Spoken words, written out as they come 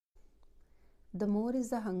The more is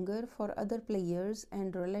the hunger for other players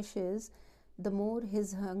and relishes, the more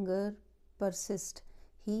his hunger persists.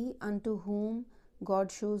 He unto whom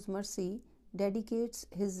God shows mercy dedicates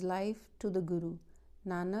his life to the Guru.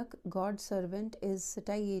 Nanak, God's servant, is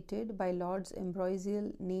satiated by Lord's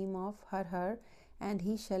ambrosial name of Har Har, and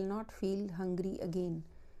he shall not feel hungry again.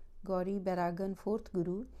 Gauri Baragan, 4th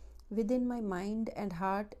Guru. Within my mind and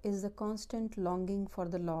heart is the constant longing for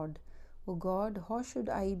the Lord. O God, how should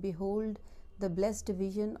I behold the blessed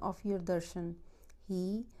vision of your darshan?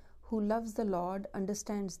 He who loves the Lord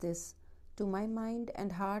understands this. To my mind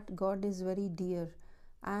and heart, God is very dear.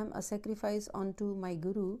 I am a sacrifice unto my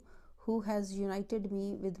Guru, who has united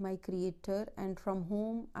me with my Creator and from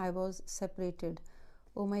whom I was separated.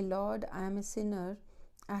 O my Lord, I am a sinner.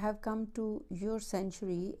 I have come to your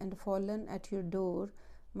sanctuary and fallen at your door.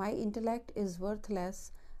 My intellect is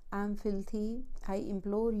worthless. I am filthy. I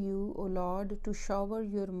implore you, O Lord, to shower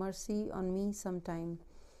your mercy on me sometime.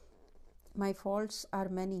 My faults are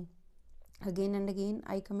many. Again and again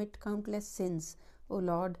I commit countless sins. O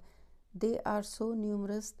Lord, they are so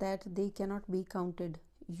numerous that they cannot be counted.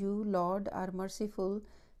 You, Lord, are merciful,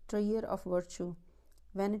 treasure of virtue.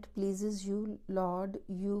 When it pleases you, Lord,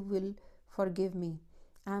 you will forgive me.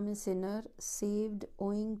 I am a sinner, saved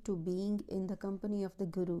owing to being in the company of the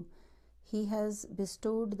Guru. He has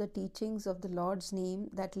bestowed the teachings of the Lord's name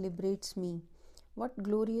that liberates me. What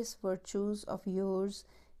glorious virtues of yours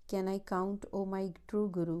can I count, O my true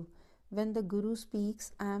Guru? When the Guru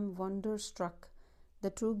speaks, I am wonder-struck. The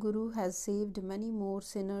true Guru has saved many more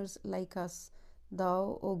sinners like us.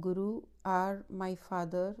 Thou, O Guru, are my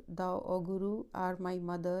father. Thou, O Guru, are my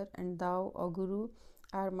mother. And thou, O Guru,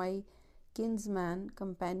 are my kinsman,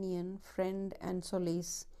 companion, friend, and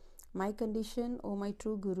solace. My condition, O my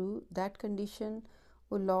true Guru, that condition,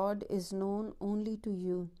 O Lord, is known only to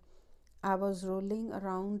you. I was rolling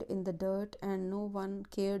around in the dirt and no one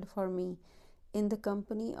cared for me. In the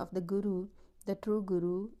company of the Guru, the true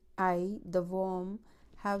Guru, I, the worm,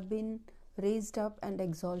 have been raised up and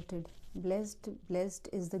exalted. Blessed, blessed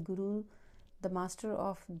is the Guru, the master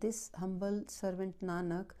of this humble servant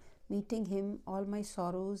Nanak. Meeting him, all my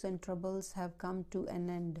sorrows and troubles have come to an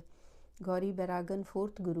end. Gauri Baragan,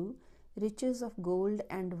 4th Guru. Riches of gold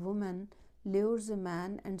and woman lures a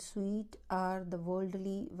man, and sweet are the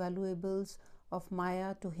worldly valuables of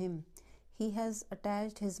Maya to him. He has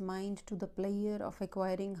attached his mind to the pleasure of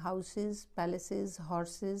acquiring houses, palaces,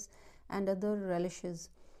 horses, and other relishes.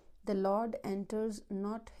 The Lord enters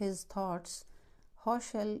not his thoughts. How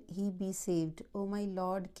shall he be saved? O my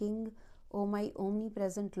Lord King, O my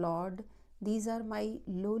omnipresent Lord, these are my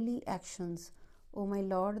lowly actions. O my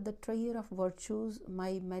Lord, the treasure of virtues,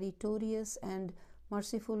 my meritorious and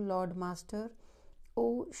merciful Lord Master,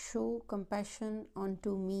 O show compassion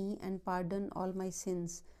unto me and pardon all my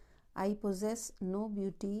sins. I possess no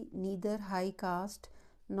beauty, neither high caste,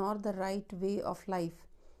 nor the right way of life.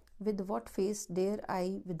 With what face dare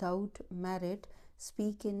I, without merit,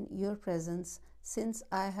 speak in your presence, since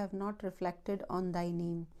I have not reflected on thy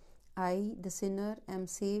name? I, the sinner, am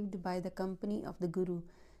saved by the company of the Guru.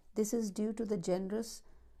 This is due to the generous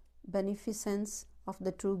beneficence of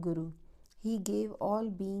the true Guru. He gave all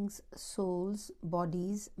beings souls,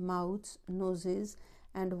 bodies, mouths, noses,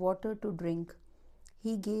 and water to drink.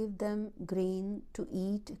 He gave them grain to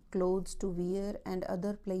eat, clothes to wear, and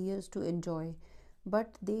other pleasures to enjoy.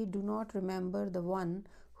 But they do not remember the one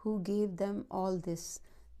who gave them all this.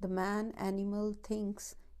 The man animal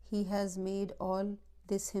thinks he has made all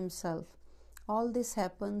this himself. All this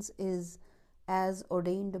happens is as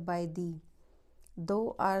ordained by thee.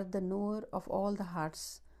 Thou art the knower of all the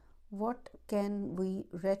hearts. What can we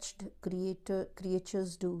wretched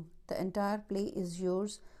creatures do? The entire play is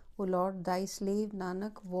yours, O Lord. Thy slave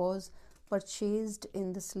Nanak was purchased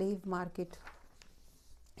in the slave market.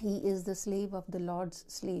 He is the slave of the Lord's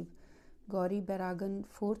slave. Gauri Baragan,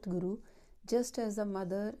 4th Guru. Just as the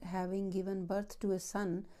mother, having given birth to a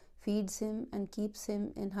son, feeds him and keeps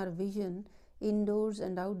him in her vision, indoors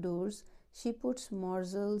and outdoors, she puts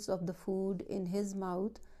morsels of the food in his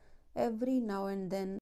mouth every now and then